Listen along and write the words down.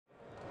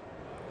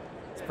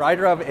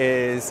BrightDrop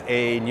is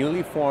a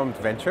newly formed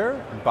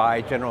venture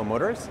by General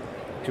Motors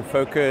to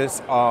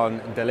focus on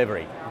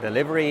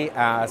delivery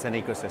as an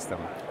ecosystem.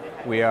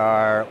 We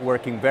are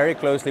working very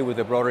closely with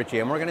the broader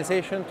GM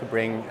organization to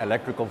bring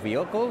electrical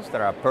vehicles that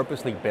are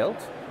purposely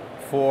built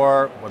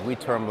for what we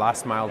term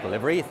last mile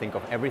delivery. Think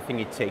of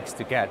everything it takes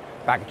to get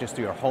packages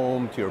to your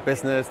home, to your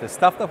business, the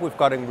stuff that we've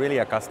gotten really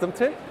accustomed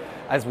to,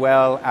 as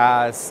well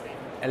as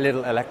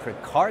little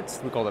electric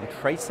carts, we call them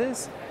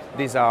traces.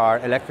 These are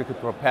electrically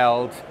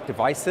propelled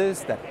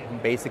devices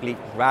that basically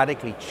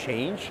radically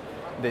change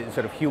the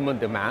sort of human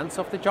demands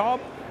of the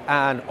job,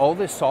 and all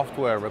the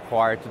software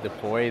required to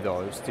deploy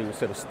those to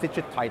sort of stitch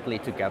it tightly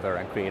together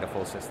and create a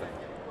full system.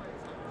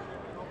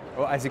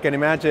 Well, as you can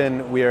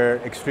imagine, we're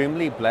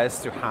extremely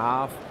blessed to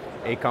have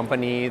a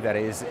company that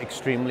is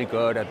extremely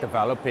good at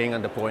developing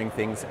and deploying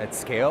things at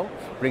scale,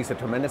 brings a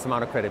tremendous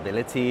amount of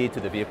credibility to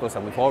the vehicles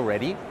that we've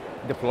already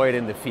deployed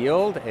in the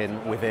field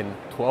within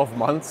 12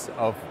 months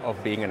of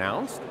being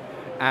announced.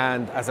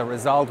 And as a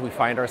result, we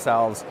find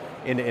ourselves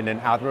in an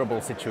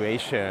admirable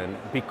situation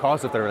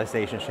because of the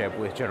relationship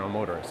with General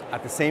Motors.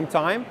 At the same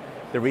time,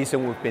 the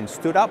reason we've been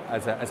stood up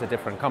as a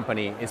different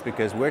company is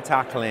because we're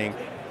tackling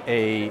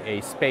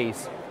a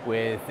space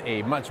with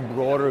a much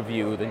broader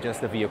view than just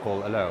the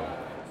vehicle alone.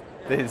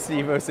 The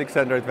Zevo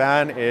 600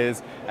 van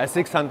is a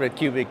 600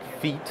 cubic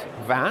feet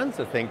van,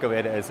 so think of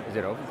it as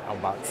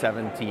about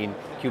 17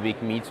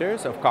 cubic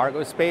meters of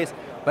cargo space,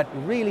 but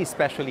really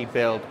specially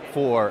built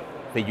for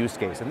the use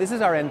case. And this is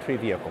our entry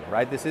vehicle,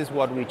 right? This is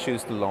what we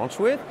choose to launch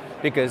with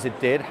because it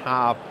did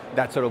have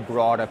that sort of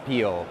broad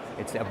appeal.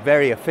 It's a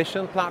very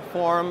efficient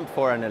platform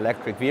for an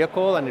electric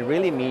vehicle, and it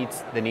really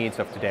meets the needs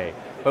of today.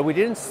 But we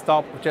didn't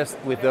stop just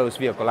with those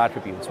vehicle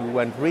attributes. We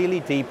went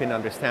really deep in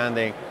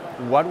understanding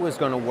what was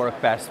going to work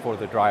best for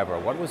the driver,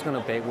 what was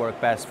going to work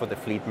best for the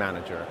fleet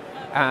manager.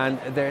 And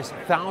there's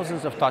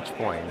thousands of touch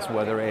points,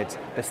 whether it's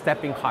the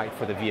stepping height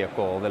for the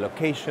vehicle, the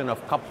location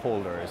of cup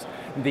holders,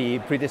 the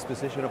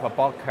predisposition of a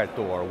bulkhead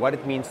door, what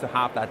it means to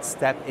have that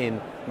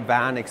step-in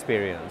van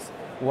experience.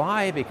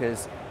 Why?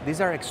 Because these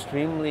are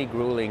extremely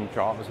grueling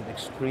jobs with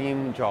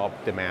extreme job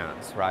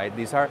demands, right?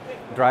 These are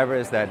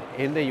drivers that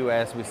in the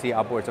US we see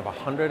upwards of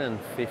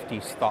 150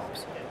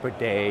 stops per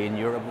day. In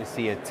Europe we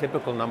see a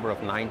typical number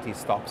of 90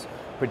 stops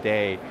per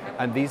day.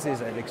 And this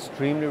is an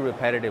extremely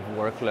repetitive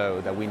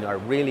workload that we are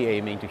really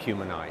aiming to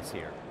humanize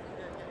here.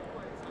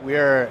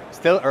 We're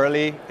still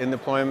early in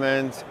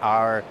deployment.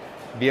 Our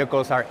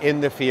vehicles are in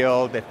the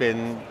field. They've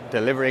been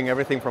delivering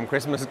everything from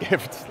Christmas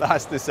gifts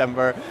last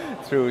December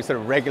through sort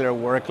of regular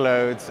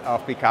workloads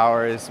of peak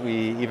hours.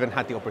 We even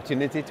had the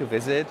opportunity to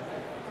visit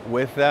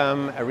with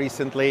them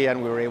recently,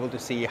 and we were able to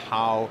see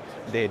how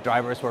the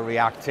drivers were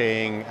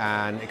reacting,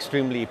 and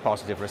extremely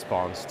positive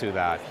response to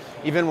that.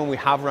 Even when we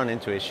have run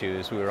into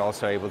issues, we were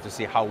also able to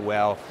see how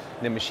well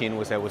the machine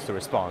was able to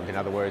respond. In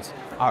other words,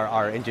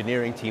 our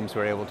engineering teams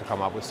were able to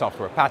come up with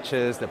software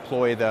patches,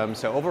 deploy them.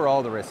 So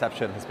overall, the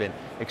reception has been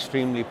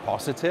extremely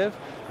positive,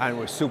 and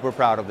we're super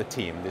proud of the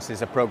team. This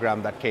is a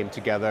program that came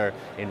together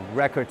in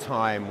record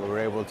time. We were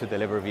able to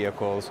deliver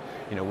vehicles,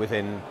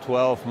 within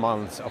 12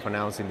 months of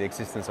announcing the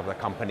existence of the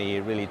company,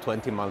 really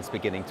 20 months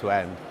beginning to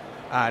end,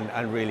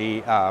 and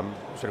really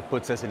sort of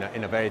puts us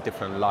in a very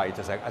different light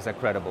as a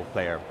credible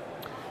player.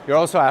 You're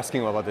also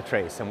asking about the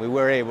trace, and we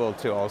were able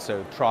to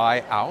also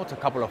try out a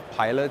couple of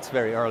pilots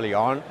very early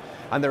on,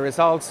 and the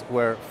results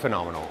were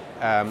phenomenal.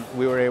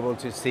 We were able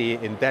to see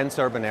in dense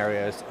urban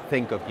areas,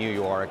 think of New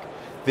York,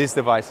 this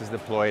device is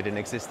deployed in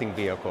existing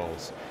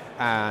vehicles,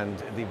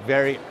 and the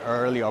very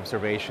early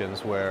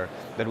observations were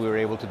that we were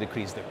able to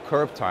decrease the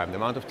curb time, the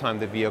amount of time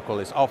the vehicle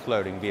is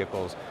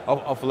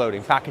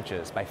offloading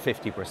packages by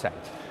 50%.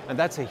 And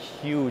that's a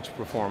huge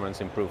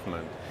performance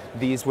improvement.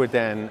 These were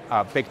then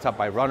picked up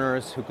by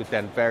runners who could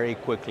then very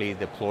quickly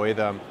deploy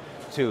them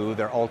to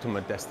their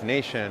ultimate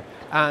destination,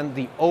 and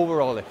the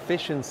overall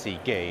efficiency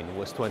gain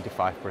was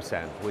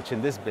 25%, which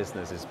in this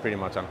business is pretty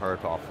much unheard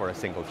of for a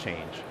single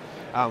change.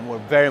 We're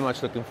very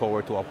much looking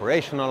forward to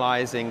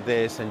operationalizing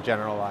this and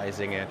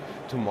generalizing it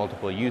to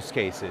multiple use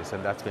cases,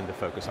 and that's been the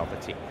focus of the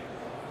team.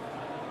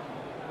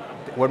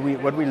 What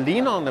we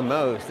lean on the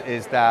most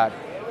is that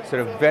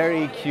sort of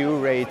very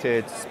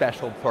curated,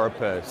 special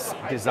purpose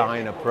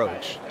design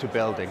approach to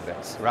building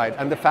this, right?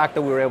 And the fact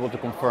that we were able to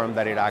confirm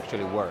that it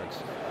actually works.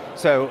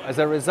 So as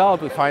a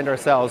result, we find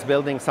ourselves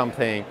building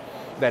something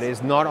that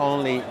is not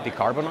only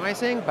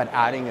decarbonizing, but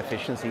adding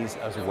efficiencies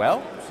as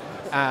well.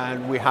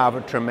 And we have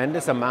a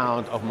tremendous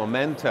amount of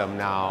momentum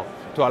now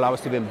to allow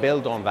us to then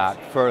build on that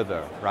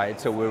further,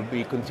 right? So we'll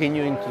be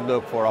continuing to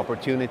look for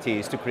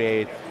opportunities to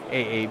create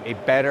a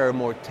better,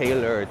 more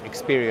tailored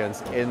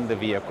experience in the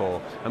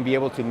vehicle, and be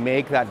able to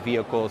make that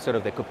vehicle sort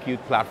of the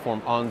compute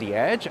platform on the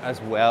edge, as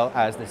well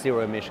as the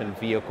zero emission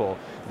vehicle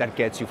that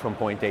gets you from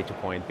point A to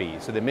point B.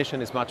 So the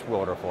mission is much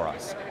broader for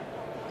us.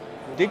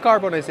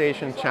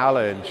 Decarbonization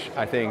challenge,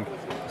 I think,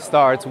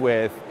 starts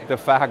with the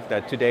fact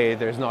that today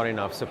there's not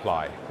enough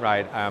supply,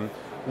 right?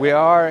 We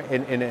are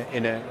in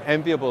an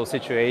enviable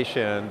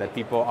situation that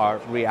people are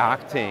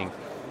reacting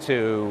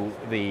to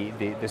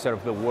the sort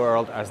of the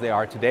world as they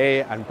are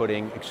today and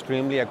putting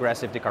extremely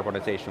aggressive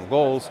decarbonization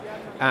goals.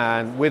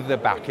 And with the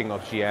backing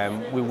of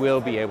GM, we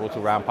will be able to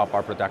ramp up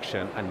our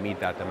production and meet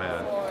that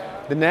demand.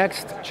 The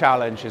next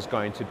challenge is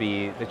going to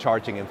be the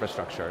charging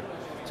infrastructure.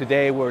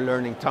 Today we're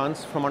learning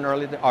tons from our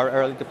early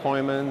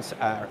deployments.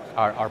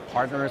 Our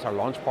partners, our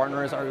launch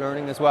partners are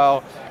learning as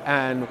well.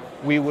 And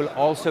we will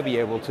also be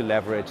able to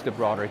leverage the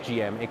broader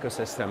GM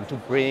ecosystem to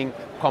bring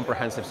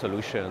comprehensive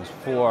solutions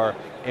for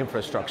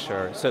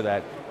infrastructure so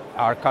that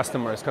our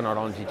customers can not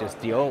only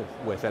just deal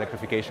with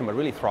electrification, but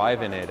really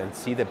thrive in it and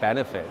see the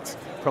benefits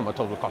from a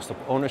total cost of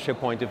ownership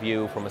point of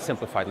view, from a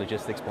simplified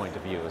logistics point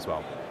of view as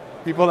well.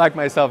 People like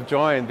myself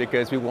join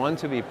because we want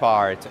to be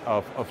part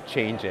of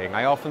changing.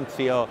 I often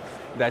feel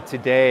that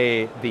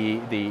today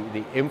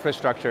the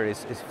infrastructure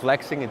is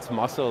flexing its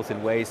muscles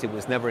in ways it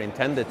was never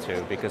intended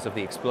to because of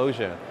the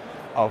explosion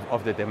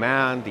of the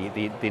demand,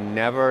 the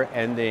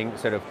never-ending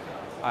sort of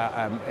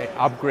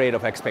upgrade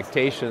of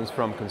expectations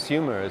from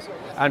consumers.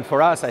 And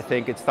for us, I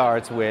think it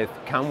starts with,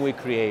 can we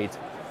create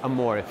a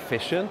more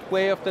efficient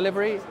way of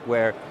delivery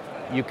where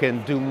you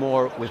can do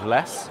more with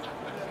less?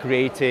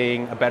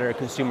 Creating a better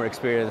consumer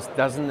experience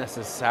doesn't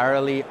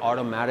necessarily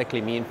automatically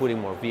mean putting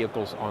more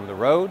vehicles on the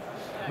road,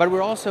 but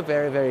we're also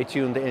very, very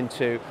tuned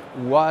into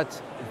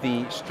what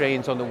the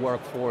strains on the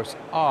workforce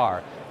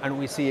are. And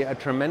we see a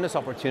tremendous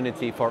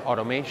opportunity for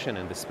automation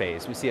in the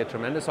space. We see a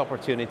tremendous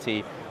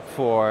opportunity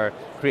for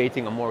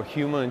creating a more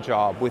human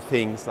job with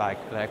things like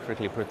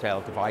electrically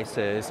propelled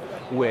devices,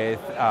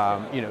 with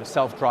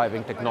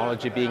self-driving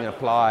technology being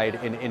applied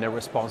in a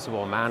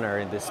responsible manner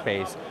in this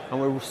space. And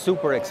we're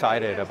super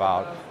excited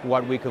about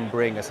what we can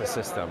bring as a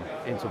system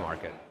into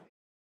market.